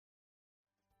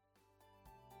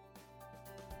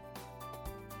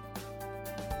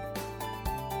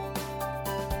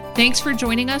Thanks for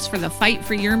joining us for the Fight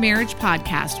for Your Marriage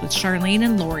podcast with Charlyne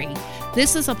and Lori.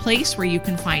 This is a place where you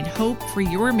can find hope for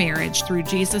your marriage through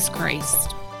Jesus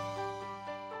Christ.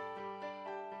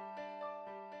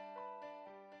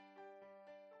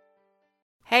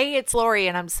 Hey, it's Lori,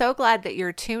 and I'm so glad that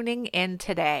you're tuning in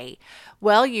today.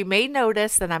 Well, you may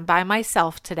notice that I'm by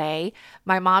myself today.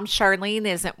 My mom, Charlyne,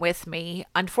 isn't with me.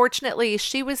 Unfortunately,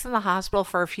 she was in the hospital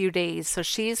for a few days, so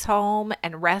she's home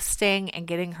and resting and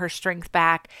getting her strength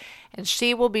back, and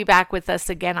she will be back with us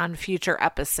again on future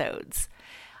episodes.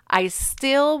 I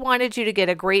still wanted you to get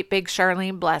a great big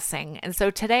Charlyne blessing, and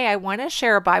so today I want to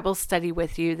share a Bible study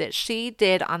with you that she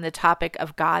did on the topic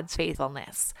of God's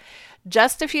faithfulness.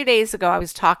 Just a few days ago, I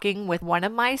was talking with one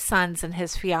of my sons and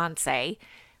his fiance.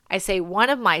 I say one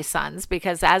of my sons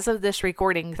because as of this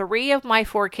recording, 3 of my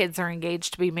 4 kids are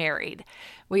engaged to be married.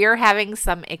 We are having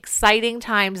some exciting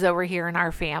times over here in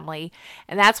our family,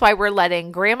 and that's why we're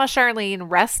letting Grandma Charlyne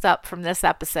rest up from this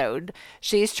episode.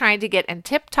 She's trying to get in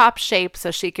tip-top shape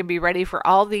so she can be ready for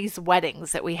all these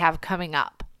weddings that we have coming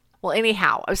up. Well,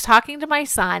 anyhow, I was talking to my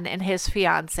son and his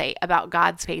fiance about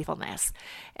God's faithfulness,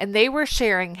 and they were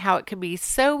sharing how it can be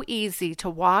so easy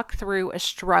to walk through a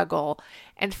struggle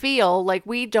and feel like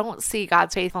we don't see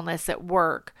God's faithfulness at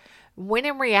work, when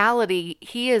in reality,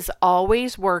 He is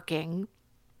always working.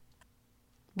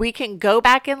 We can go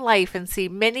back in life and see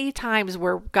many times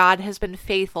where God has been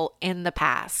faithful in the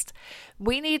past.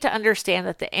 We need to understand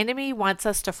that the enemy wants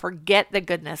us to forget the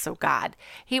goodness of God.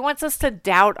 He wants us to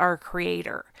doubt our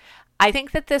Creator. I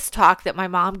think that this talk that my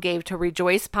mom gave to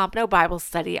Rejoice Pompano Bible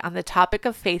Study on the topic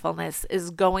of faithfulness is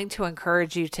going to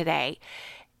encourage you today.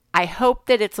 I hope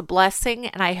that it's a blessing,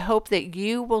 and I hope that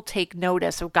you will take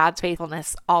notice of God's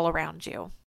faithfulness all around you.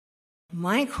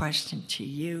 My question to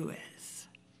you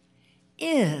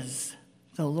is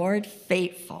the Lord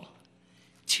faithful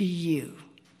to you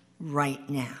right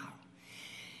now?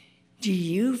 Do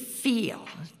you feel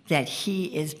that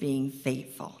He is being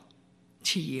faithful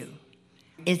to you?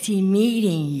 Is He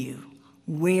meeting you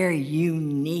where you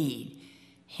need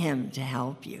Him to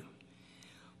help you?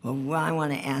 Well, I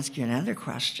want to ask you another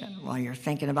question while you're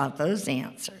thinking about those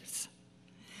answers.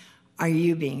 Are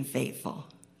you being faithful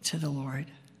to the Lord?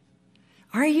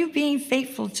 Are you being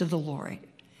faithful to the Lord?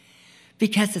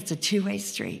 Because it's a two-way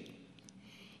street.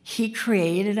 He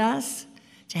created us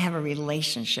to have a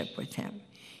relationship with Him.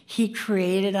 He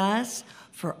created us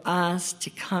for us to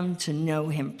come to know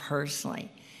Him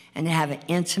personally and to have an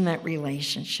intimate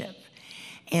relationship.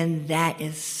 And that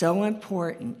is so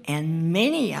important. And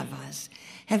many of us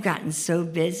have gotten so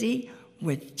busy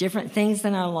with different things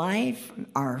in our life,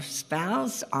 our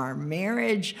spouse, our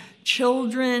marriage,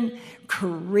 children,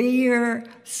 career,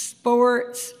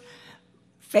 sports,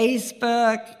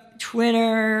 Facebook,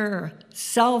 Twitter,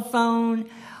 cell phone.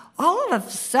 All of a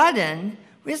sudden,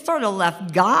 we sort of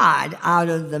left God out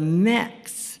of the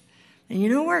mix. And you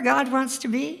know where God wants to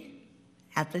be?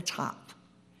 At the top.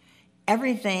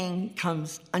 Everything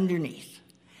comes underneath.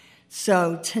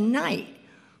 So tonight,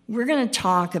 we're going to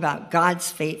talk about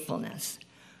God's faithfulness.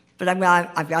 But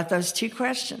I've got those 2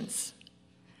 questions.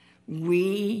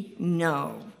 We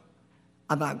know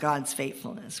about God's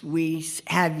faithfulness.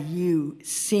 Have you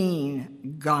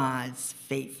seen God's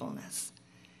faithfulness?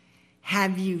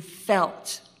 Have you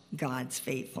felt God's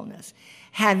faithfulness?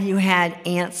 Have you had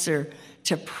answer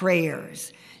to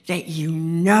prayers that you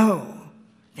know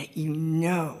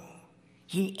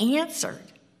He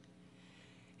answered?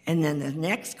 And then the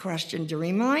next question to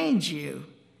remind you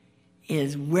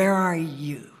is, where are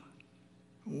you?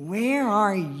 Where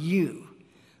are you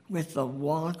with the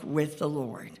walk with the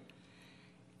Lord?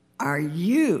 Are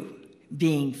you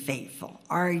being faithful?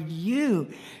 Are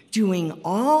you doing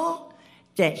all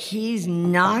that He's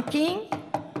knocking?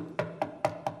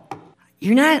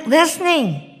 You're not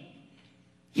listening.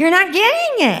 You're not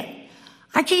getting it.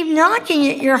 I keep knocking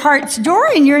at your heart's door,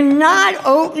 and you're not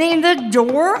opening the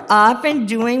door up and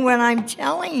doing what I'm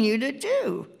telling you to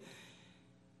do.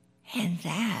 And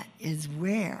that is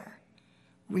where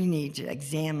we need to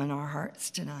examine our hearts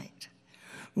tonight.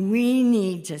 We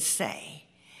need to say,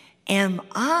 am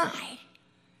I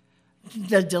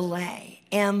the delay?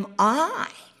 Am I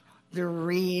the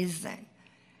reason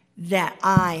that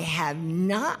I have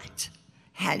not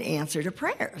had answer to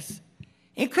prayers?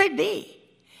 It could be.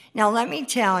 Now, let me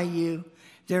tell you,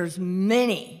 there's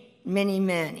many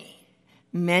men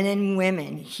and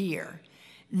women here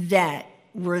that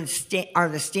are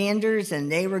the standards,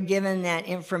 and they were given that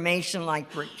information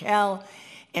like Raquel,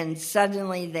 and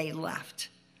suddenly they left.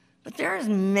 But there's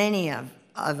many of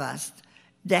us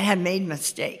that have made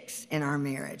mistakes in our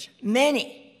marriage.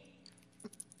 Many.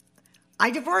 I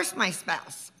divorced my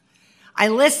spouse. I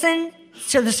listened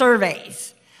to the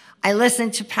surveys. I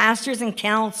listen to pastors and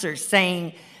counselors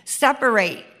saying,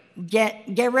 separate, get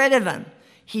rid of him.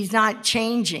 He's not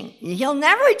changing. He'll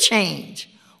never change.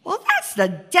 Well, that's the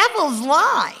devil's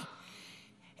lie.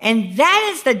 And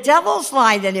that is the devil's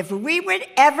lie, that if we would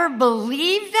ever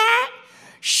believe that,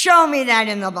 show me that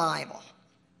in the Bible.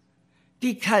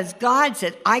 Because God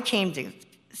said, I came to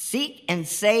seek and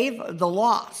save the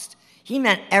lost. He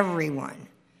meant everyone.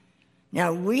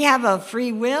 Now, we have a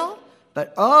free will,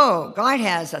 but God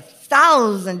has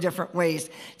 1,000 different ways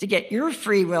to get your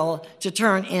free will to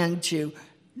turn into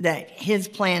his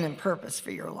plan and purpose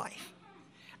for your life.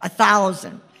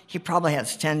 1,000. He probably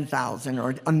has 10,000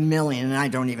 or 1,000,000, and I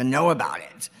don't even know about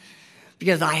it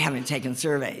because I haven't taken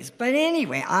surveys. But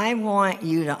anyway, I want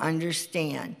you to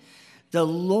understand the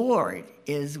Lord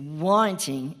is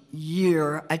wanting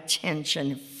your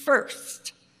attention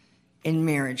first in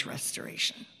marriage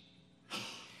restoration.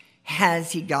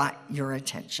 Has he got your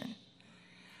attention?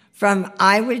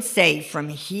 I would say from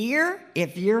here,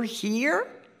 if you're here,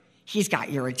 he's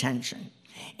got your attention.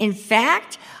 In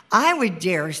fact, I would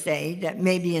dare say that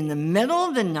maybe in the middle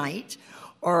of the night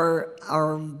or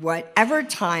whatever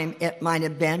time it might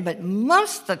have been, but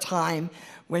most of the time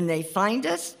when they find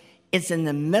us, it's in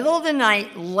the middle of the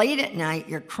night, late at night,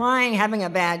 you're crying, having a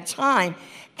bad time,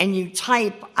 and you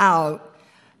type out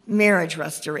marriage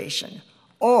restoration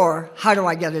or how do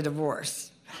I get a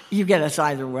divorce? You get us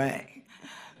either way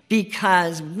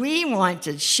because we want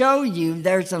to show you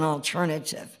there's an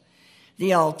alternative.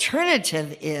 The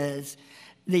alternative is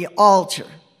the altar,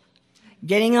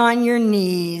 getting on your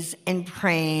knees and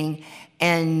praying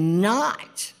and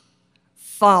not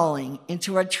falling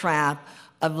into a trap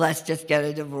of let's just get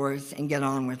a divorce and get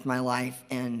on with my life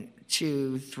in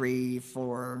 2, 3,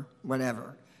 4,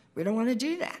 whatever. We don't want to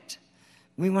do that.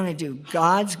 We want to do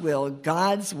God's will,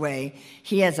 God's way.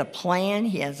 He has a plan,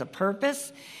 he has a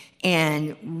purpose,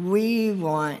 and we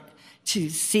want to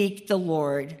seek the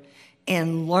Lord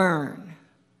and learn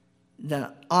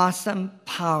the awesome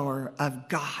power of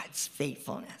God's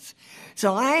faithfulness.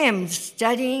 So I am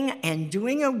studying and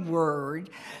doing a word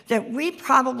that we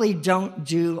probably don't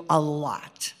do a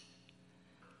lot.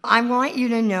 I want you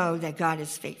to know that God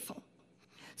is faithful.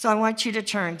 So I want you to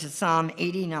turn to Psalm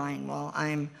 89 while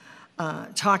I'm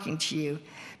talking to you,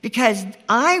 because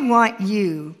I want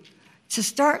you to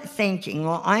start thinking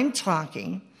while I'm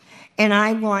talking, and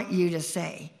I want you to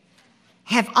say,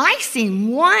 have I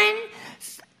seen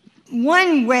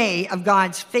one way of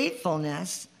God's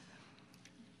faithfulness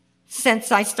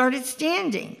since I started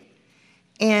standing?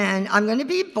 And I'm going to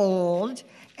be bold,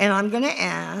 and I'm going to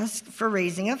ask for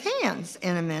raising of hands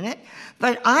in a minute.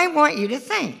 But I want you to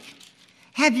think,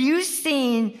 have you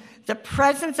seen the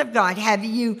presence of God? Have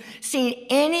you seen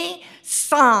any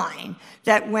sign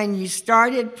that when you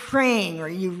started praying or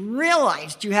you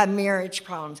realized you had marriage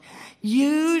problems,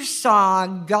 you saw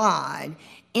God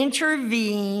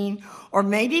intervene or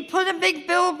maybe put a big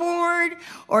billboard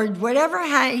or whatever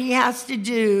he has to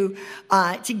do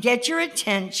to get your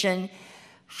attention?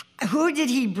 Who did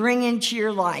he bring into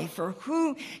your life, or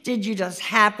who did you just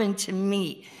happen to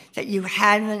meet that you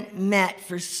hadn't met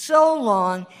for so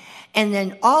long? And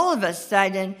then all of a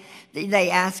sudden, they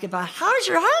ask about, how's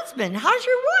your husband? How's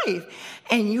your wife?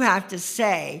 And you have to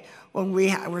say, well,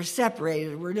 we're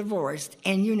separated, we're divorced.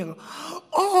 And you know,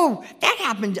 oh, that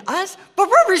happened to us, but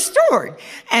we're restored.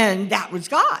 And that was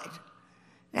God.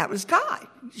 That was God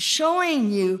showing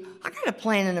you, I got a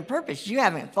plan and a purpose. You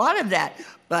haven't thought of that,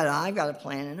 but I've got a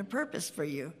plan and a purpose for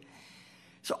you.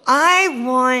 So I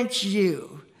want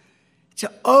you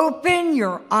to open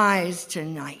your eyes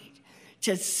tonight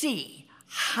to see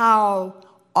how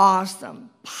awesome,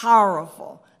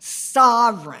 powerful,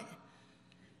 sovereign,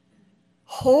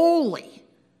 holy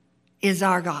is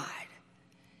our God.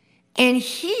 And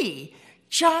he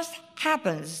just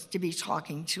happens to be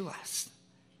talking to us.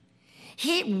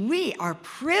 We are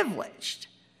privileged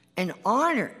and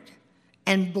honored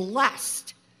and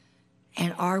blessed.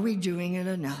 And are we doing it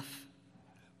enough?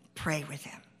 Pray with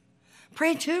him.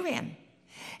 Pray to him.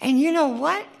 And you know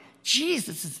what?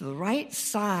 Jesus is the right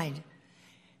side.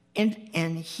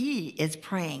 And he is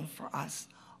praying for us.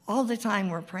 All the time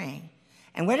we're praying.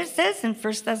 And what it says in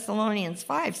 1 Thessalonians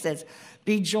 5 says,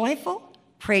 be joyful,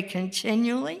 pray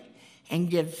continually, and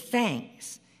give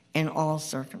thanks in all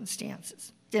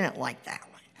circumstances. Didn't like that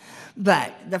one.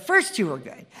 But the first two are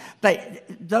good. But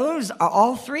those are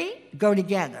all three go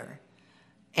together.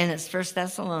 And it's 1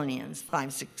 Thessalonians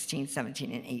 5, 16,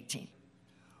 17, and 18.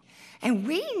 And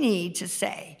we need to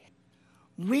say,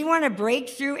 we want to break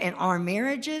through in our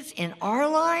marriages, in our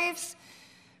lives.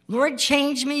 Lord,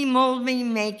 change me, mold me,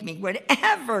 make me.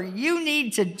 Whatever you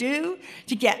need to do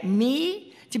to get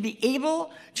me to be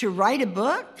able to write a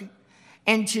book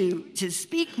and to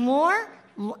speak more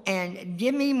and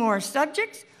give me more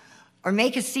subjects or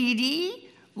make a CD,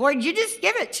 Lord, you just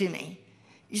give it to me.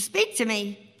 You speak to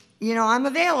me. I'm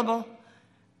available.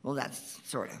 Well, that's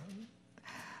sort of,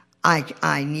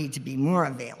 I need to be more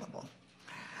available.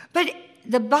 But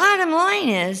the bottom line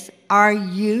is, are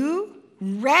you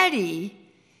ready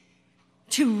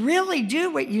to really do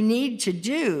what you need to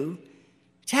do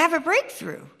to have a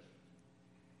breakthrough?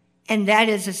 And that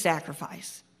is a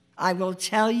sacrifice. I will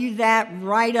tell you that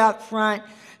right up front.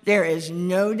 There is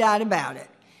no doubt about it.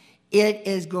 It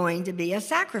is going to be a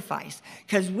sacrifice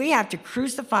because we have to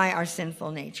crucify our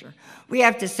sinful nature. We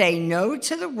have to say no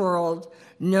to the world,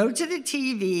 no to the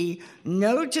TV,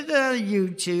 no to the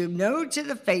YouTube, no to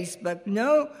the Facebook,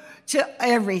 no to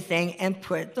everything, and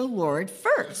put the Lord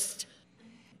first.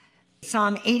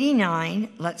 Psalm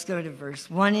 89, let's go to verse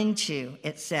 1 and 2.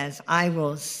 It says, I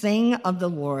will sing of the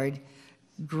Lord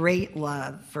great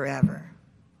love forever.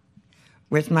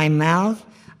 With my mouth,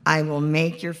 I will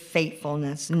make your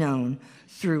faithfulness known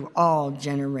through all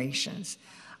generations.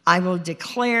 I will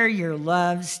declare your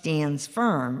love stands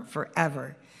firm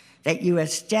forever, that you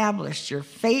established your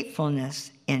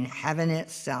faithfulness in heaven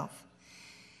itself.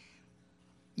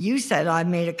 You said, I've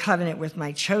made a covenant with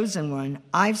my chosen one.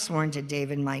 I've sworn to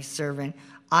David, my servant,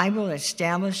 I will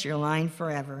establish your line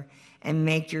forever and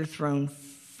make your throne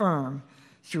firm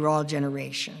through all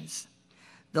generations.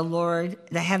 The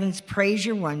heavens praise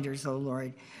your wonders, O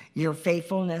Lord, your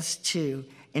faithfulness too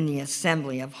in the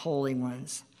assembly of holy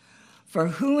ones. For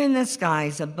who in the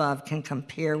skies above can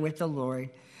compare with the Lord?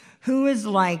 Who is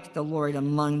like the Lord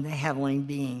among the heavenly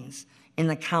beings? In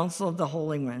the council of the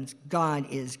holy ones, God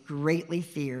is greatly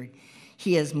feared.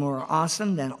 He is more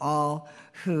awesome than all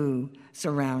who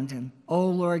surround him. O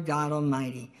Lord God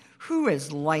Almighty, who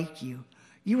is like you?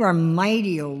 You are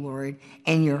mighty, O Lord,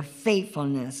 and your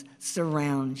faithfulness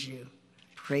surrounds you.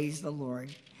 Praise the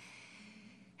Lord.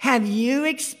 Have you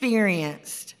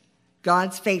experienced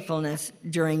God's faithfulness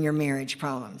during your marriage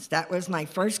problems? That was my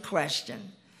first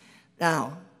question.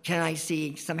 Now, can I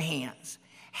see some hands?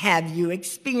 Have you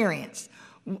experienced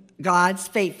God's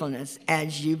faithfulness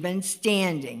as you've been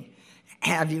standing?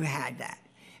 Have you had that?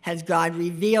 Has God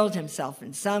revealed himself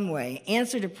in some way,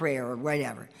 answered a prayer or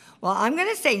whatever? Well, I'm going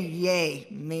to say, yay,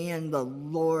 man, the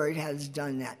Lord has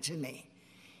done that to me.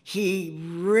 He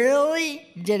really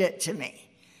did it to me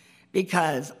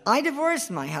because I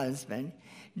divorced my husband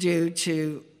due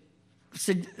to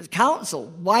counsel,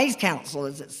 wise counsel,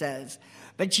 as it says.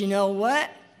 But you know what?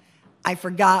 I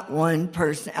forgot one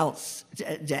person else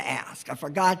to ask. I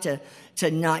forgot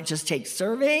to not just take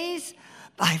surveys.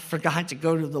 I forgot to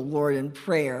go to the Lord in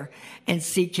prayer and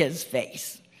seek his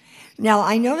face. Now,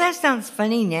 I know that sounds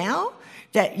funny now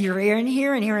that you're in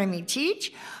here and hearing me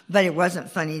teach, but it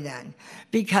wasn't funny then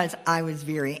because I was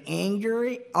very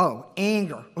angry. Oh,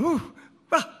 anger. Ooh.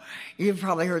 Well, you've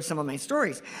probably heard some of my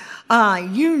stories.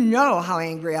 You know how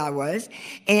angry I was,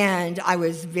 and I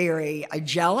was very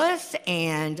jealous,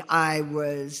 and I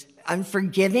was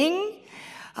unforgiving.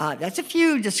 That's a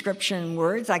few description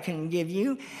words I can give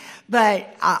you.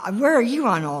 But where are you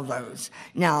on all those?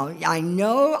 Now, I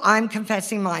know I'm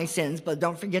confessing my sins, but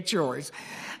don't forget yours.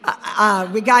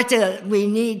 We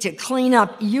need to clean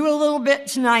up you a little bit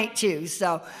tonight, too.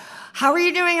 So how are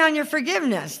you doing on your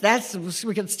forgiveness?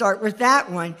 We could start with that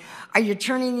one. Are you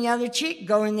turning the other cheek,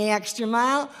 going the extra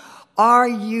mile? Are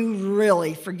you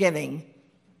really forgiving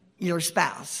your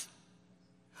spouse?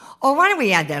 Oh, why don't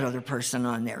we add that other person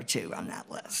on there, too, on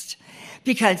that list?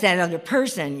 Because that other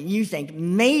person, you think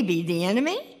may be the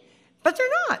enemy, but they're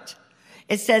not.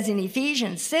 It says in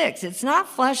Ephesians 6, it's not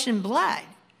flesh and blood.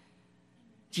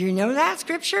 Do you know that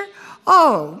scripture?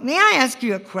 Oh, may I ask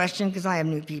you a question? Because I have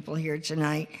new people here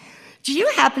tonight. Do you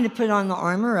happen to put on the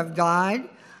armor of God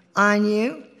on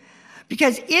you?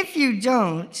 Because if you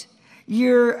don't,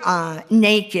 you're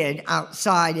naked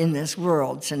outside in this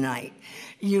world tonight.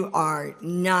 You are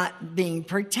not being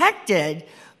protected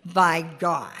by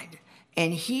God.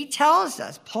 And he tells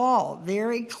us, Paul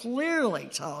very clearly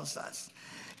tells us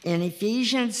in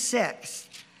Ephesians 6,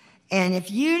 and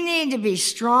if you need to be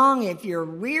strong, if you're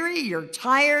weary, you're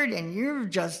tired, and you're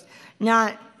just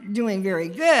not doing very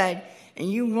good, and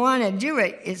you want to do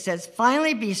it, it says,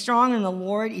 finally be strong in the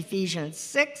Lord, Ephesians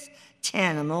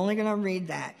 6:10. I'm only going to read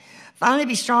that. Finally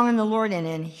be strong in the Lord, and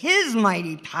in his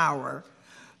mighty power,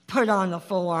 put on the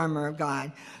full armor of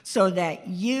God so that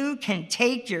you can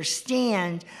take your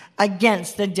stand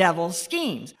against the devil's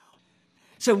schemes.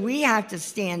 So we have to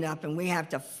stand up and we have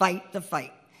to fight the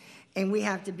fight. And we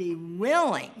have to be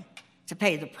willing to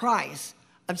pay the price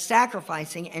of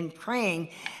sacrificing and praying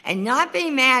and not be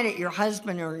mad at your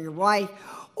husband or your wife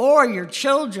or your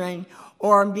children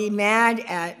or be mad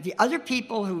at the other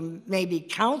people who maybe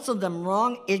counseled them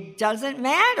wrong. It doesn't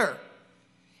matter.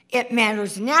 It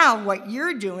matters now what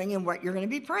you're doing and what you're going to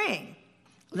be praying.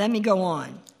 Let me go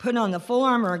on. Put on the full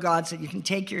armor of God so you can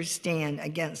take your stand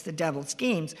against the devil's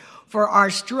schemes. For our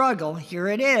struggle, here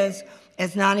it is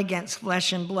not against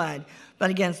flesh and blood, but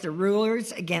against the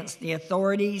rulers, against the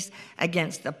authorities,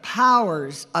 against the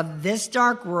powers of this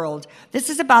dark world. This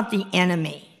is about the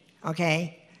enemy,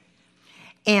 okay?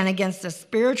 And against the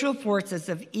spiritual forces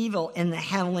of evil in the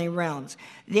heavenly realms.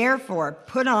 Therefore,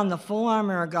 put on the full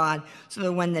armor of God so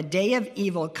that when the day of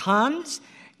evil comes,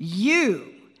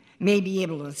 you may be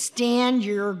able to stand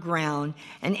your ground.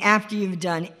 And after you've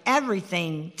done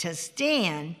everything to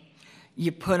stand,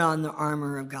 you put on the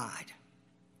armor of God.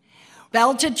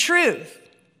 Belt of truth,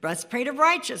 breastplate of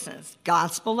righteousness,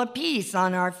 gospel of peace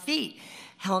on our feet,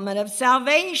 helmet of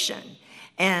salvation,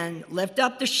 and lift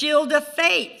up the shield of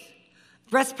faith,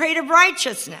 breastplate of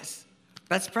righteousness,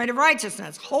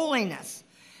 holiness.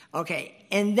 Okay,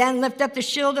 and then lift up the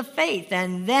shield of faith,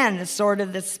 and then the sword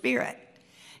of the Spirit.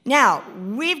 Now,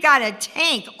 we've got a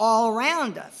tank all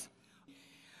around us,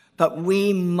 but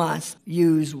we must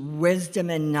use wisdom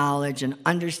and knowledge and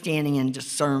understanding and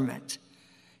discernment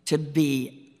to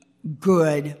be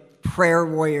good prayer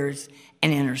warriors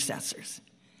and intercessors.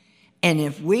 And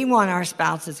if we want our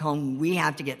spouses home, we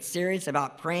have to get serious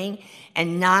about praying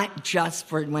and not just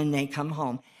for when they come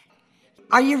home.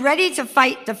 Are you ready to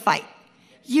fight the fight?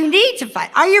 You need to fight.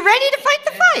 Are you ready to fight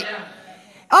the fight?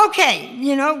 Okay,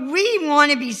 we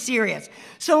want to be serious.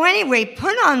 So anyway,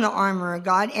 put on the armor of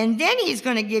God, and then he's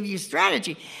going to give you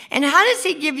strategy. And how does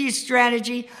he give you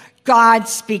strategy? God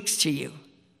speaks to you.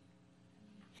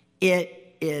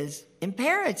 It is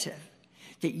imperative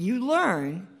that you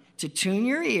learn to tune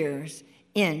your ears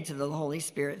into the Holy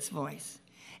Spirit's voice.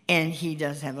 And he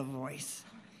does have a voice.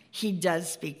 He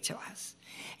does speak to us.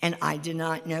 And I did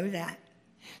not know that.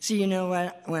 So you know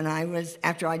what?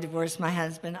 After I divorced my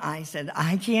husband, I said,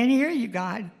 I can't hear you,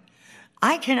 God.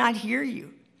 I cannot hear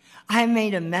you. I have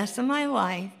made a mess of my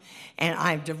life, and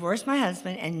I've divorced my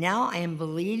husband, and now I am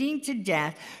bleeding to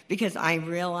death because I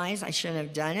realize I shouldn't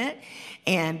have done it,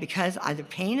 and because the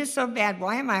pain is so bad.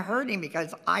 Why am I hurting?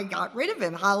 Because I got rid of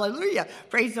him. Hallelujah.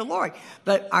 Praise the Lord.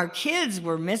 But our kids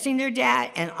were missing their dad,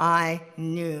 and I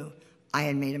knew I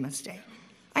had made a mistake.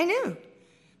 I knew.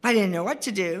 But I didn't know what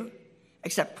to do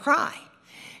except cry.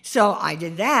 So I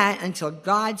did that until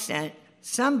God sent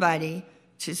somebody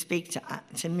to speak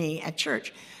to me at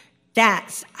church.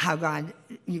 That's how God,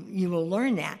 you will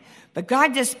learn that. But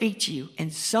God does speak to you in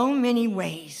so many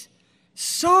ways.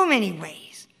 So many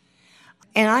ways.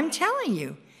 And I'm telling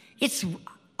you, it's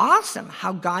awesome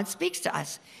how God speaks to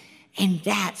us. And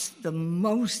that's the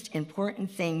most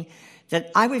important thing that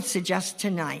I would suggest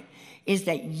tonight, is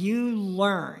that you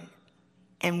learn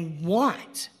and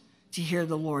want to hear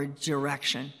the Lord's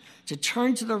direction, to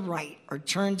turn to the right or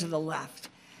turn to the left.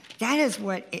 That is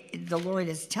what the Lord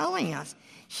is telling us.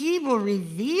 He will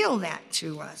reveal that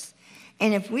to us.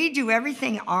 And if we do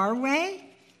everything our way,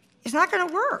 it's not going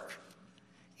to work.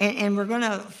 And we're going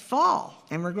to fall,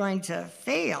 and we're going to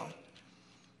fail.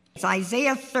 It's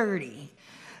Isaiah 30,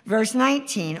 verse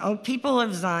 19. O people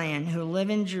of Zion who live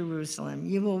in Jerusalem,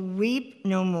 you will weep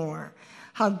no more.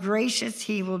 How gracious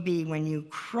he will be when you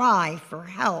cry for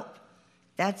help.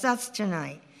 That's us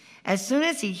tonight. As soon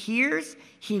as he hears,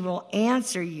 he will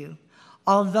answer you.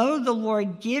 Although the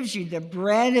Lord gives you the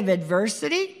bread of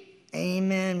adversity,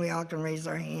 amen, we all can raise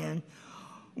our hand.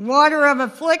 Water of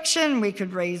affliction, we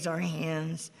could raise our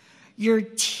hands. Your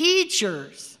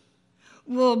teachers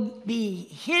will be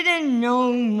hidden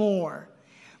no more.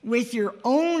 With your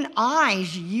own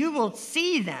eyes, you will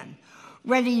see them.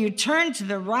 Whether you turn to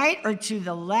the right or to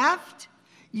the left,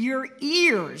 your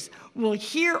ears will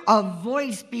hear a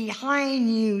voice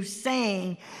behind you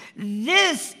saying,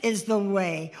 this is the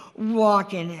way,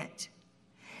 walk in it.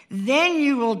 Then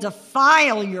you will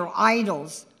defile your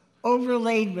idols,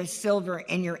 overlaid with silver,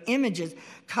 and your images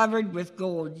covered with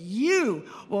gold. You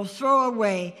will throw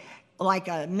away like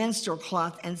a menstrual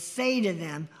cloth and say to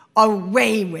them,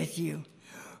 away with you.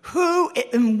 Who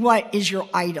and what is your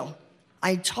idol?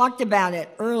 I talked about it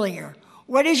earlier.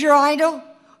 What is your idol?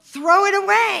 Throw it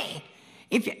away.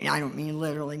 I don't mean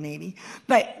literally maybe,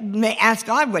 but ask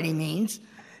God what he means.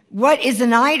 What is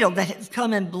an idol that has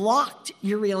come and blocked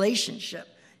your relationship,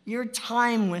 your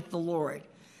time with the Lord?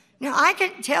 Now, I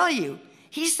can tell you,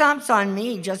 he stomps on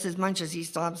me just as much as he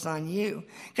stomps on you,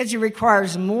 because he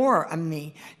requires more of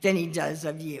me than he does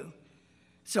of you.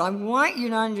 So I want you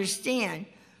to understand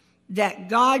that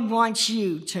God wants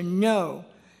you to know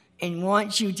and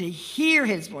wants you to hear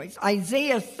his voice.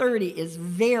 Isaiah 30 is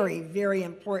very, very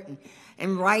important.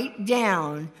 And write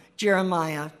down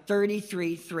Jeremiah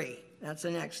 33:3. That's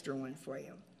an extra one for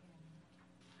you.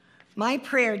 My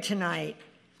prayer tonight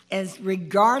is,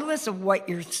 regardless of what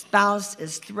your spouse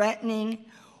is threatening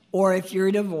or if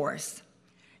you're divorced,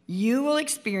 you will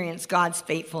experience God's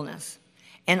faithfulness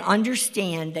and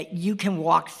understand that you can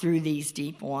walk through these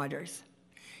deep waters.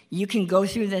 You can go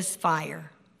through this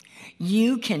fire.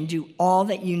 You can do all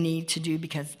that you need to do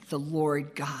because the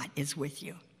Lord God is with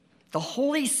you. The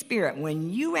Holy Spirit, when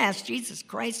you ask Jesus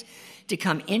Christ to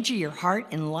come into your heart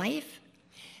and life,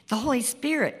 the Holy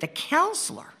Spirit, the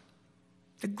counselor,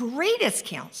 the greatest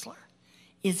counselor,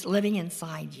 is living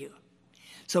inside you.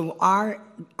 So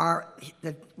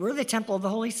we're the temple of the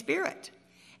Holy Spirit,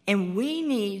 and we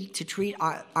need to treat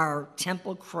our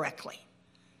temple correctly.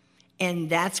 And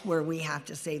that's where we have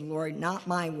to say, Lord, not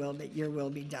my will, but your will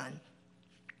be done.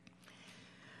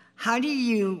 How do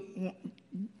you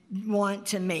want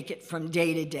to make it from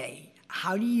day to day?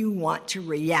 How do you want to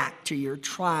react to your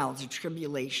trials or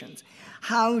tribulations?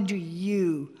 How do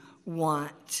you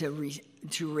want to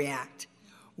react?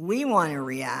 We want to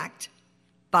react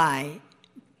by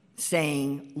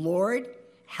saying, Lord,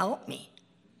 help me.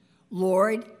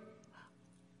 Lord,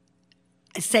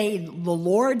 say the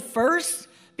Lord first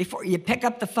before you pick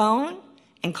up the phone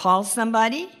and call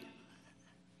somebody.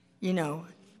 You know,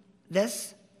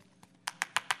 this.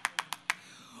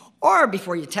 Or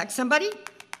before you text somebody.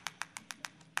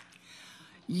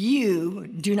 You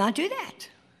do not do that.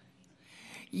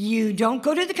 You don't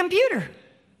go to the computer.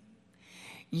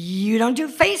 You don't do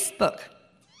Facebook.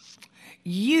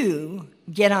 You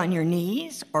get on your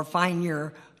knees or find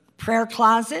your prayer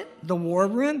closet, the war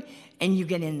room, and you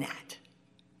get in that.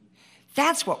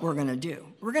 That's what we're going to do.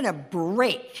 We're going to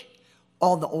break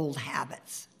all the old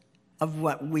habits of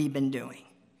what we've been doing.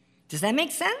 Does that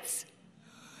make sense?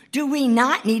 Do we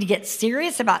not need to get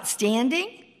serious about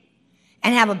standing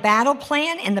and have a battle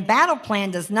plan? And the battle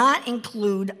plan does not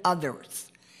include others.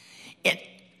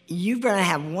 You're going to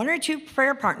have one or two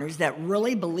prayer partners that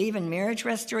really believe in marriage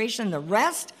restoration. The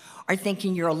rest are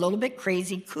thinking you're a little bit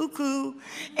crazy, cuckoo,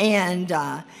 and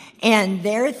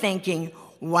they're thinking,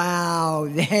 wow,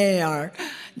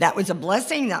 that was a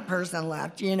blessing that person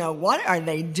left. You know, what are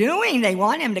they doing? They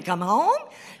want him to come home?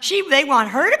 They want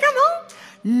her to come home?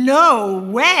 No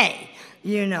way.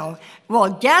 You know, well,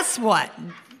 guess what?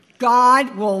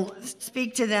 God will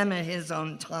speak to them at his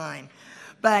own time.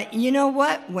 But you know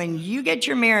what? When you get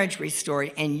your marriage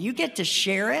restored and you get to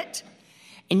share it,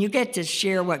 and you get to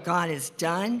share what God has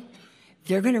done,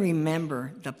 they're going to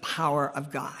remember the power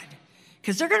of God.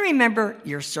 Because they're going to remember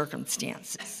your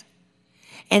circumstances.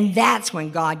 And that's when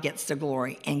God gets the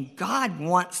glory. And God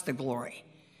wants the glory.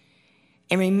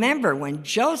 And remember, when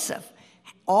Joseph,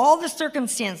 all the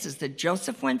circumstances that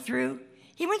Joseph went through,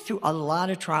 he went through a lot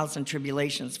of trials and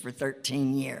tribulations for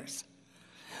 13 years.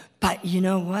 But you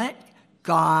know what?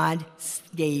 God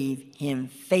gave him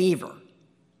favor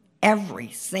every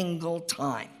single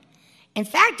time. In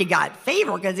fact, he got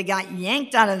favor because he got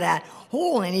yanked out of that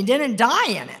hole and he didn't die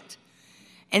in it.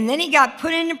 And then he got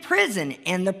put into prison,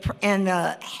 and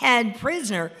the head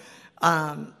prisoner,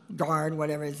 guard,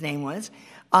 whatever his name was,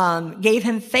 gave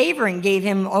him favor and gave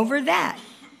him over that.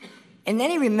 And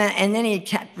then he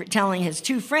kept telling his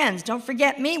two friends, don't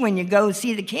forget me when you go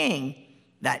see the king.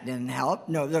 That didn't help.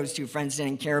 No, those two friends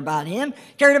didn't care about him.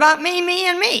 Cared about me, me,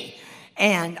 and me.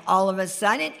 And all of a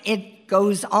sudden, it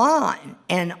goes on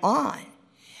and on.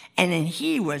 And then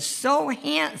he was so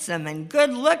handsome and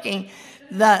good looking,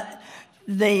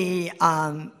 the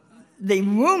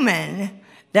woman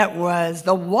that was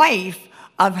the wife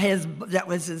of that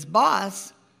was his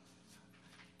boss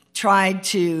tried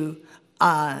to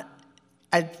have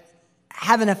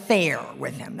an affair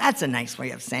with him. That's a nice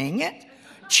way of saying it.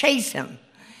 Chase him.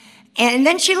 And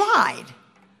then she lied.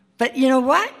 But you know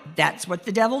what? That's what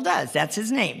the devil does. That's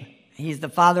his name. He's the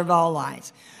father of all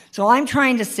lies. So I'm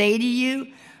trying to say to you,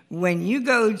 when you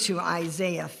go to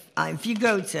Isaiah, if you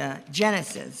go to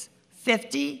Genesis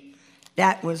 50,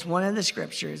 that was one of the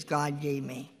scriptures God gave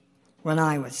me when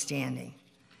I was standing.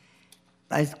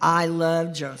 I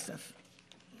love Joseph.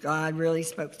 God really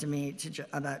spoke to me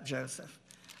about Joseph,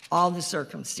 all the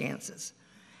circumstances.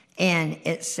 And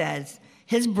it says,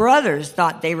 his brothers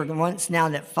thought they were, once now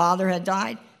that father had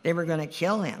died, they were going to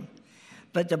kill him.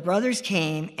 But the brothers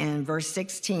came, and verse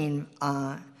 18,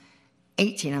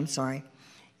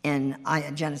 in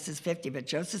Genesis 50, but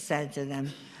Joseph said to them,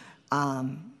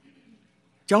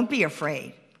 don't be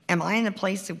afraid. Am I in the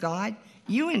place of God?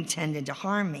 You intended to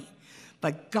harm me,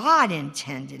 but God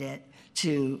intended it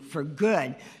for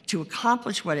good, to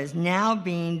accomplish what is now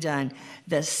being done,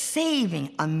 the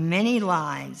saving of many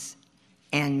lives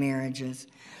and marriages.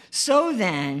 So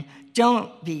then,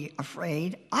 don't be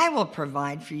afraid. I will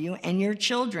provide for you and your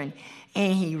children.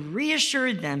 And he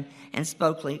reassured them and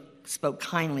spoke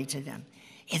kindly to them.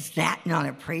 Is that not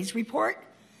a praise report?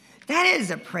 That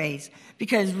is a praise,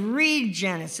 because read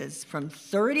Genesis from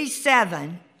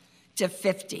 37 to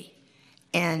 50.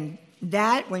 And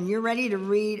that, when you're ready to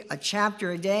read a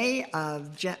chapter a day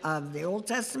of the Old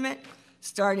Testament,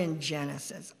 start in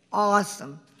Genesis.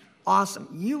 Awesome, awesome.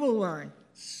 You will learn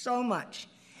so much.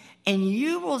 And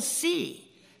you will see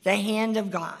the hand of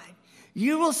God.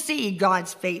 You will see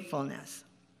God's faithfulness.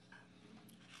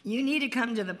 You need to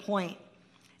come to the point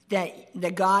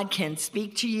that God can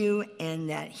speak to you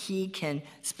and that he can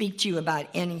speak to you about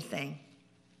anything.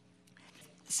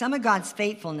 Some of God's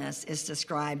faithfulness is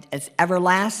described as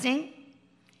everlasting.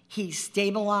 He's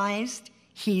stabilized.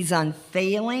 He's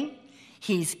unfailing.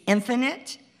 He's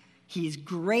infinite. He's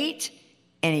great.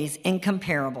 And he's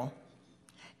incomparable.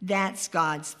 That's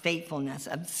God's faithfulness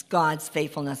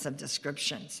of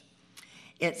descriptions.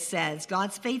 It says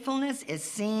God's faithfulness is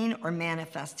seen or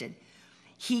manifested.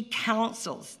 He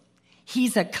counsels.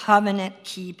 He's a covenant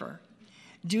keeper.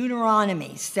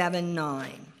 Deuteronomy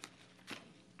 7:9.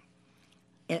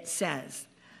 It says,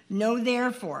 know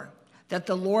therefore that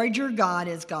the Lord your God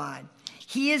is God.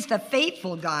 He is the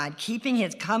faithful God, keeping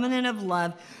his covenant of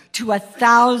love to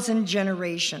 1,000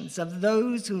 generations of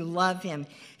those who love him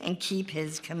and keep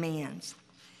his commands.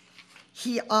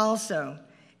 He also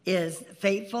is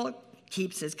faithful,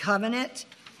 keeps his covenant.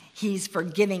 He's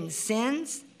forgiving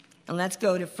sins. And let's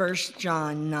go to 1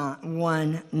 John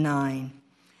 1:9.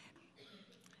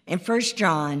 In 1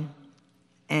 John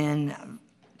and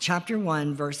chapter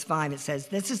 1, verse 5, it says,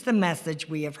 this is the message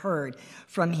we have heard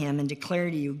from him and declare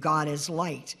to you, God is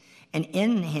light, and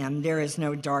in him there is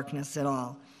no darkness at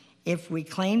all. If we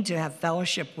claim to have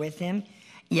fellowship with him,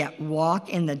 yet walk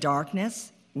in the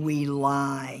darkness, we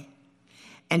lie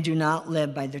and do not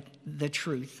live by the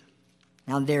truth.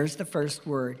 Now there's the first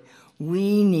word.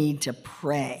 We need to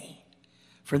pray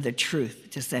for the truth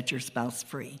to set your spouse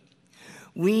free.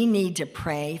 We need to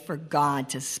pray for God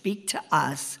to speak to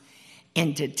us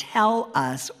and to tell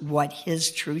us what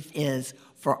his truth is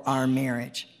for our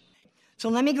marriage. So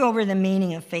let me go over the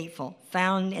meaning of faithful.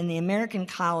 Found in the American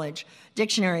College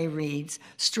Dictionary reads,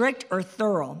 strict or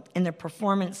thorough in the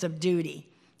performance of duty.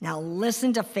 Now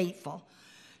listen to faithful.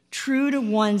 True to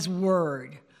one's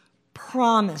word,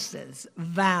 promises,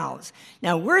 vows.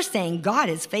 Now we're saying God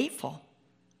is faithful.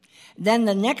 Then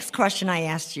the next question I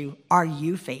asked you, are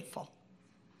you faithful?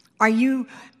 Are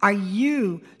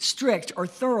you strict or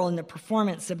thorough in the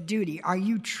performance of duty? Are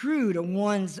you true to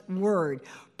one's word,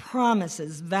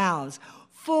 promises, vows,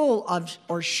 full of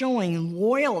or showing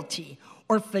loyalty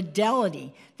or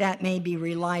fidelity that may be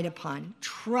relied upon,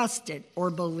 trusted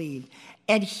or believed,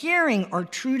 adhering or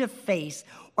true to faith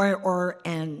or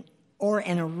an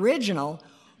original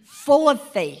full of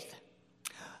faith?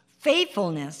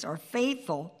 Faithfulness or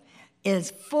faithful is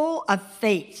full of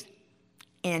faith.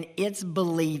 And it's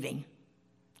believing.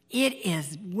 It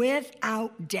is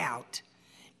without doubt.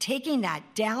 Taking that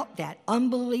doubt, that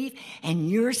unbelief, and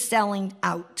you're selling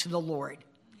out to the Lord.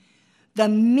 The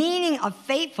meaning of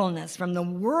faithfulness from the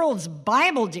world's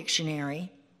Bible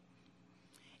dictionary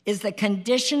is the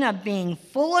condition of being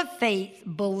full of faith,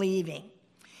 believing.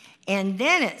 And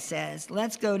then it says,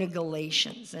 let's go to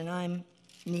Galatians, and I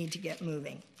need to get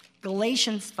moving.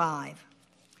 Galatians 5.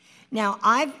 Now,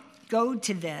 I go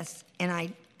to this, and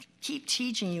I keep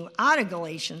teaching you out of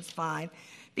Galatians 5,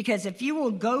 because if you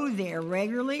will go there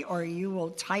regularly or you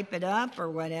will type it up or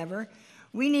whatever,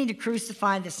 we need to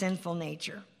crucify the sinful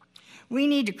nature. We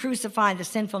need to crucify the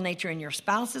sinful nature in your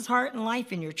spouse's heart and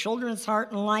life, in your children's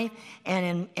heart and life,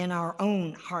 and in our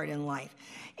own heart and life.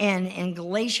 And in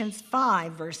Galatians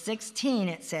 5, verse 16,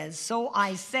 it says, so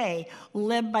I say,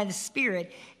 live by the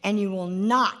Spirit, and you will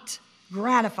not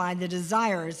gratify the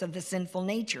desires of the sinful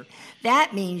nature.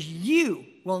 That means you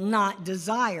will not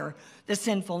desire the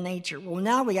sinful nature. Well,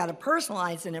 now we got to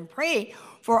personalize it and pray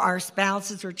for our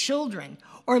spouses or children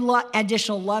or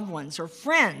additional loved ones or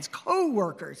friends,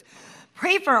 co-workers.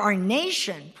 Pray for our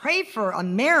nation. Pray for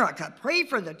America. Pray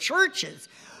for the churches.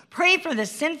 Pray for the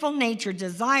sinful nature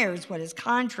desires what is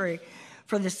contrary,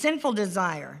 for the sinful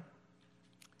nature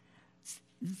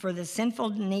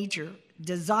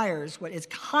desires what is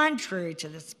contrary to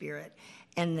the Spirit,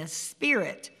 and the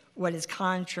Spirit what is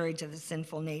contrary to the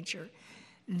sinful nature.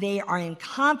 They are in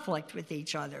conflict with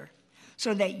each other,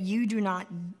 so that you do not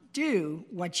do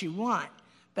what you want.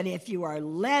 But if you are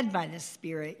led by the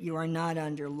Spirit, you are not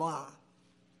under law.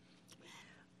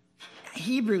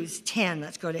 Hebrews 10,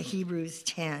 let's go to Hebrews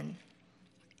 10.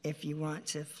 If you want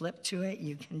to flip to it,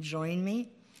 you can join me.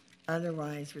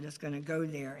 Otherwise, we're just going to go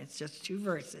there. It's just 2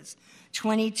 verses,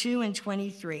 22 and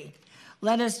 23.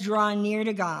 Let us draw near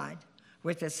to God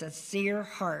with a sincere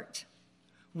heart,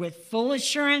 with full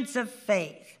assurance of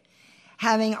faith,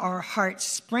 having our hearts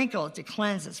sprinkled to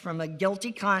cleanse us from a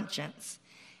guilty conscience,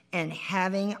 and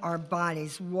having our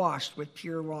bodies washed with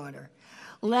pure water.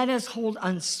 Let us hold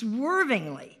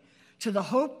unswervingly to the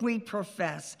hope we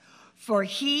profess, for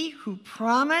he who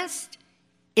promised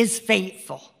is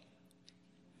faithful.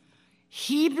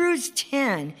 Hebrews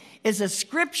 10 is a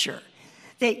scripture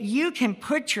that you can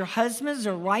put your husband's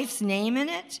or wife's name in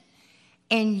it,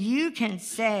 and you can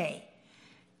say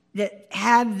that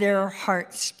have their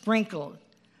heart sprinkled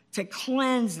to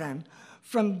cleanse them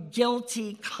from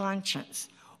guilty conscience.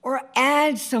 Or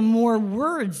add some more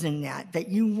words in that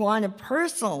you want to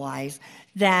personalize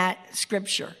that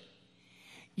scripture.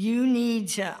 You need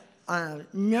to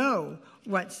know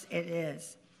what it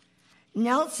is.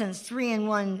 Nelson's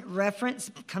 3-in-1 reference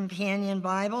companion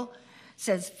Bible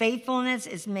says faithfulness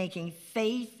is making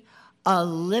faith a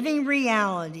living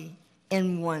reality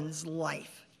in one's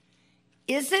life.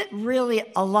 Is it really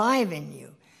alive in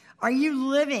you? Are you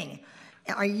living?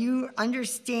 Are you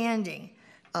understanding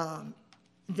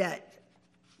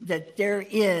that there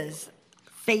is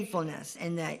faithfulness,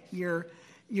 and that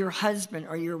your husband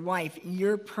or your wife,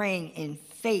 you're praying in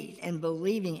faith and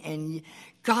believing, and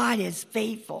God is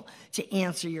faithful to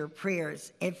answer your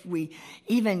prayers. If we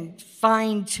even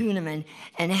fine-tune them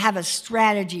and have a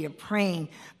strategy of praying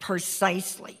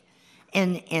precisely,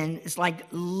 and it's like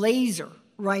laser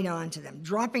right onto them,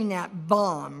 dropping that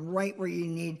bomb right where you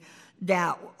need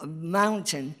that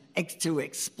mountain to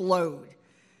explode.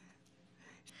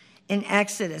 In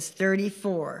Exodus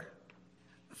 34,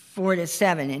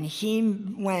 4-7, and he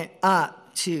went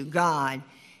up to God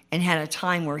and had a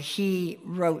time where he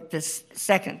wrote this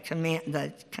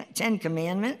the 10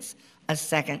 Commandments a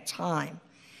second time.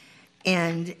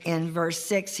 And in verse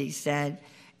 6, he said,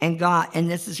 and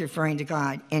this is referring to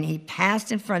God, and he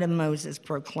passed in front of Moses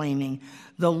proclaiming,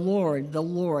 the Lord,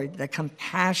 the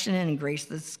compassionate and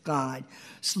gracious God,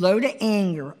 slow to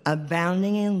anger,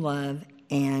 abounding in love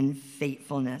and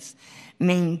faithfulness,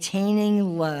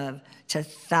 maintaining love to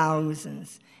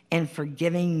thousands, and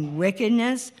forgiving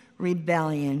wickedness,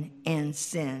 rebellion, and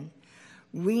sin.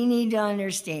 We need to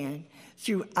understand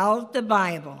throughout the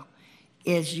Bible,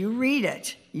 as you read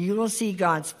it, you will see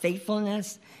God's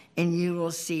faithfulness, and you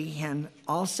will see him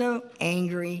also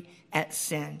angry at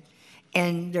sin.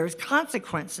 And there's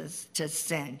consequences to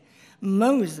sin.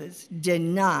 Moses did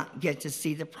not get to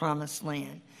see the promised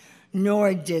land,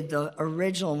 nor did the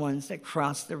original ones that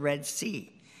crossed the Red Sea.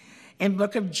 In the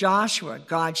book of Joshua,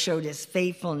 God showed his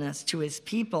faithfulness to his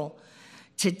people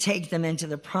to take them into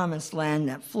the promised land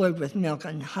that flowed with milk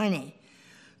and honey.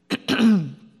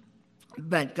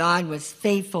 But God was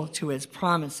faithful to his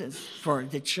promises for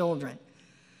the children.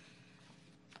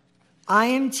 I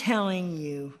am telling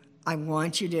you, I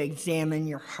want you to examine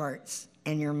your hearts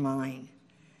and your mind.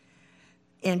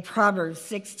 In Proverbs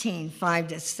 16,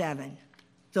 5-7,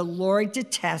 the Lord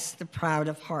detests the proud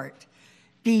of heart.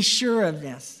 Be sure of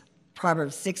this.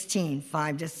 Proverbs 16,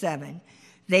 5-7.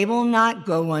 They will not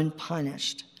go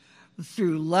unpunished.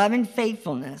 Through love and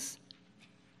faithfulness,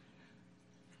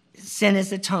 sin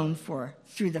is atoned for.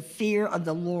 Through the fear of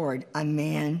the Lord, a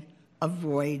man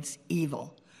avoids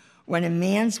evil. When a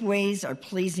man's ways are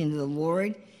pleasing to the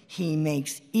Lord, he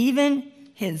makes even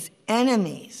his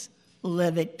enemies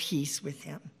live at peace with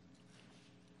him.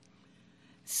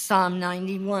 Psalm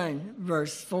 91,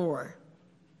 verse 4.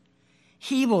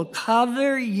 He will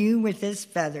cover you with his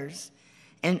feathers,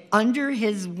 and under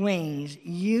his wings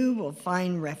you will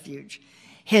find refuge.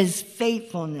 His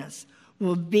faithfulness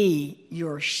will be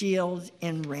your shield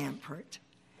and rampart.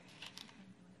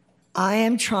 I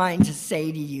am trying to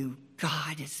say to you,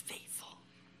 God is faithful.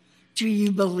 Do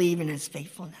you believe in his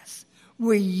faithfulness?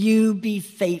 Will you be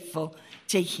faithful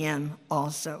to him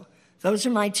also? Those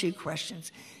are my 2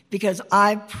 questions. Because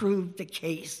I've proved the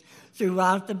case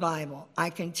throughout the Bible. I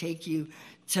can take you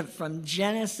from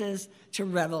Genesis to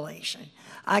Revelation.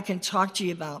 I can talk to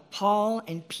you about Paul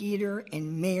and Peter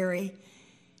and Mary.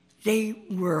 They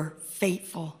were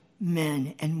faithful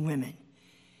men and women.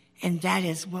 And that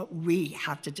is what we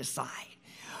have to decide.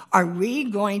 Are we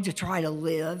going to try to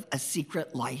live a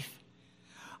secret life?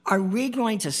 Are we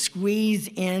going to squeeze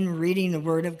in reading the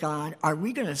Word of God? Are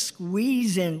we going to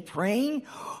squeeze in praying?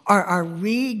 Or are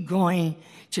we going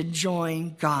to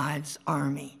join God's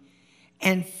army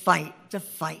and fight the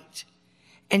fight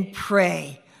and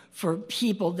pray for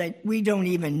people that we don't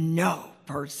even know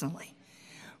personally.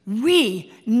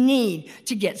 We need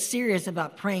to get serious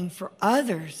about praying for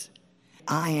others.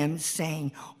 I am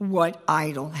saying, what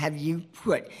idol have you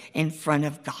put in front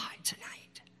of God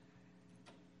tonight?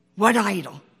 What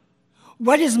idol?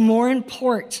 What is more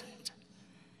important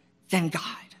than God?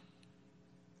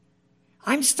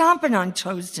 I'm stomping on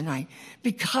toes tonight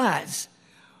because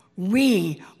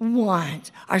we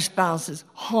want our spouses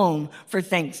home for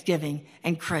Thanksgiving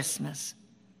and Christmas.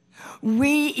 We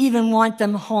even want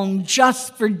them home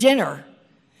just for dinner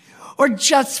or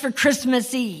just for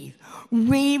Christmas Eve.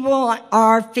 We want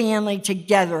our family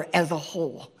together as a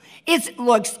whole. It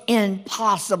looks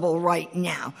impossible right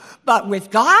now, but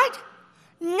with God,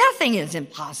 nothing is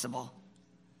impossible.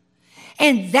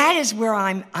 And that is where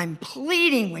I'm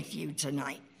pleading with you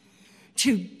tonight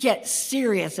to get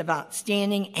serious about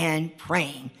standing and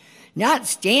praying. Not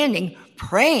standing,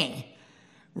 praying,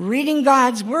 reading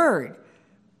God's word.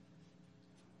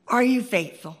 Are you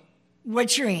faithful?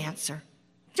 What's your answer?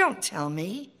 Don't tell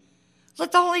me.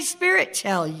 Let the Holy Spirit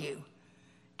tell you.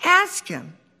 Ask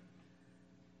him.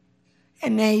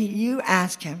 And may you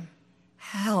ask him,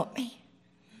 help me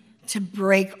to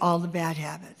break all the bad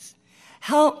habits.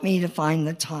 Help me to find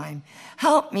the time.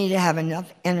 Help me to have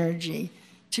enough energy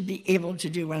to be able to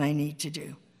do what I need to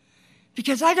do.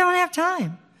 Because I don't have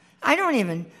time. I don't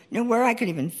even know where I could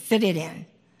even fit it in.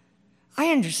 I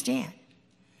understand.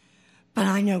 But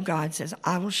I know God says,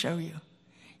 I will show you.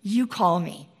 You call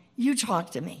me. You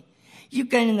talk to me. You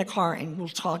get in the car and we'll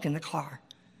talk in the car.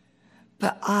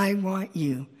 But I want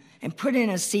you, and put in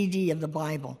a CD of the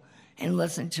Bible and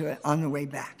listen to it on the way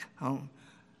back home.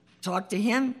 Talk to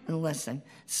him and listen.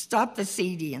 Stop the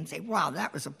CD and say, wow,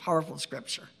 that was a powerful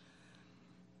scripture.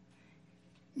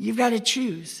 You've got to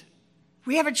choose.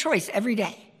 We have a choice every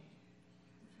day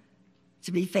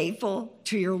to be faithful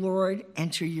to your Lord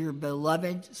and to your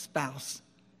beloved spouse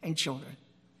and children.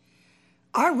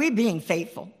 Are we being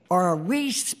faithful, or are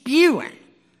we spewing?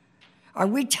 Are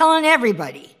we telling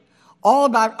everybody all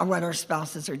about what our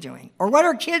spouses are doing or what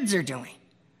our kids are doing?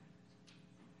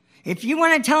 If you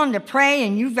want to tell them to pray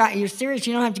and you're serious,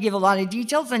 you don't have to give a lot of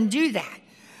details, then do that.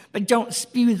 But don't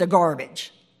spew the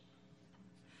garbage.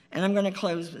 And I'm going to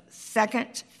close with 2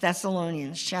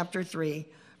 Thessalonians chapter 3,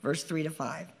 verse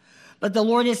 3-5. But the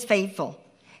Lord is faithful,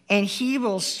 and he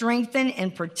will strengthen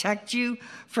and protect you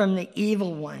from the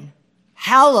evil one.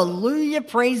 Hallelujah,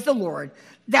 praise the Lord.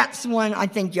 That's one I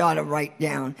think you ought to write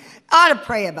down. Ought to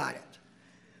pray about it.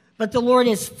 But the Lord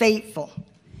is faithful.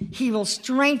 He will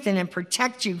strengthen and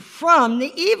protect you from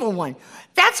the evil one.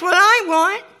 That's what I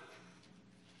want.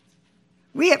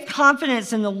 We have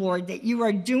confidence in the Lord that you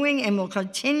are doing and will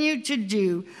continue to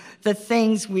do the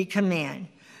things we command.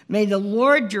 May the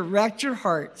Lord direct your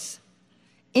hearts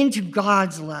into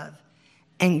God's love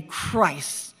and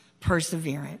Christ's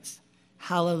perseverance.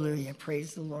 Hallelujah.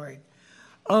 Praise the Lord.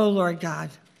 Oh, Lord God,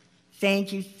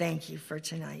 thank you for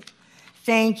tonight.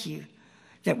 Thank you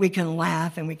that we can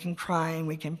laugh and we can cry and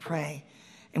we can pray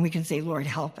and we can say, Lord,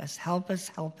 help us, help us,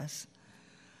 help us.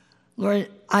 Lord,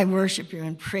 I worship you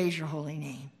and praise your holy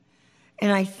name.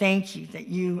 And I thank you that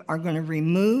you are going to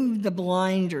remove the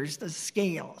blinders, the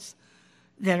scales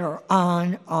that are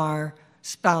on our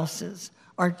spouses,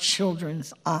 our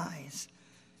children's eyes,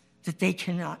 that they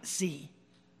cannot see.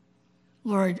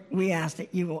 Lord, we ask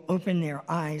that you will open their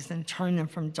eyes and turn them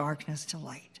from darkness to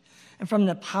light and from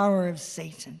the power of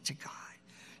Satan to God,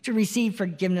 to receive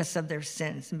forgiveness of their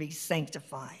sins and be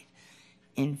sanctified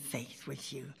in faith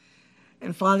with you.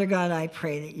 And Father God, I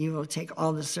pray that you will take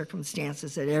all the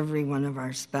circumstances that every one of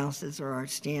our spouses or our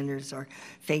standards are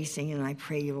facing, and I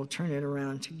pray you will turn it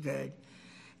around to good.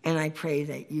 And I pray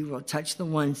that you will touch the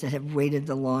ones that have waited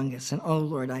the longest. And, oh,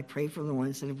 Lord, I pray for the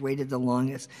ones that have waited the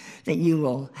longest, that you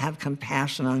will have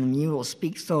compassion on them. You will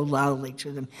speak so loudly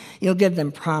to them. You'll give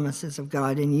them promises of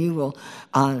God, and you will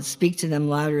speak to them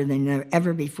louder than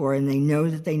ever before, and they know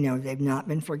that they've not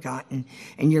been forgotten,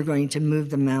 and you're going to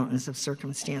move the mountains of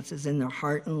circumstances in their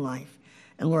heart and life.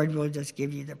 And, Lord, we'll just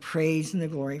give you the praise and the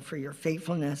glory for your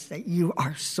faithfulness, that you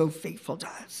are so faithful to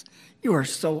us. You are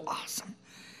so awesome.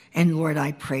 And Lord,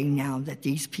 I pray now that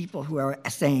these people who are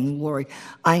saying, Lord,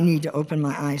 I need to open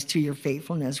my eyes to your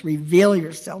faithfulness, reveal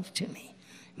yourself to me.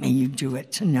 May you do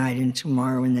it tonight and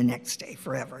tomorrow and the next day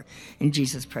forever. In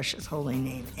Jesus' precious holy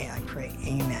name, I pray,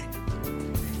 amen.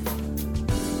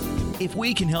 If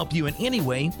we can help you in any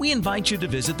way, we invite you to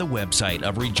visit the website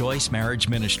of Rejoice Marriage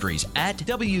Ministries at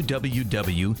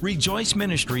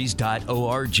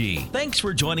www.rejoiceministries.org. Thanks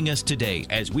for joining us today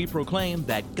as we proclaim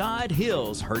that God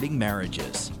heals hurting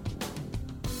marriages.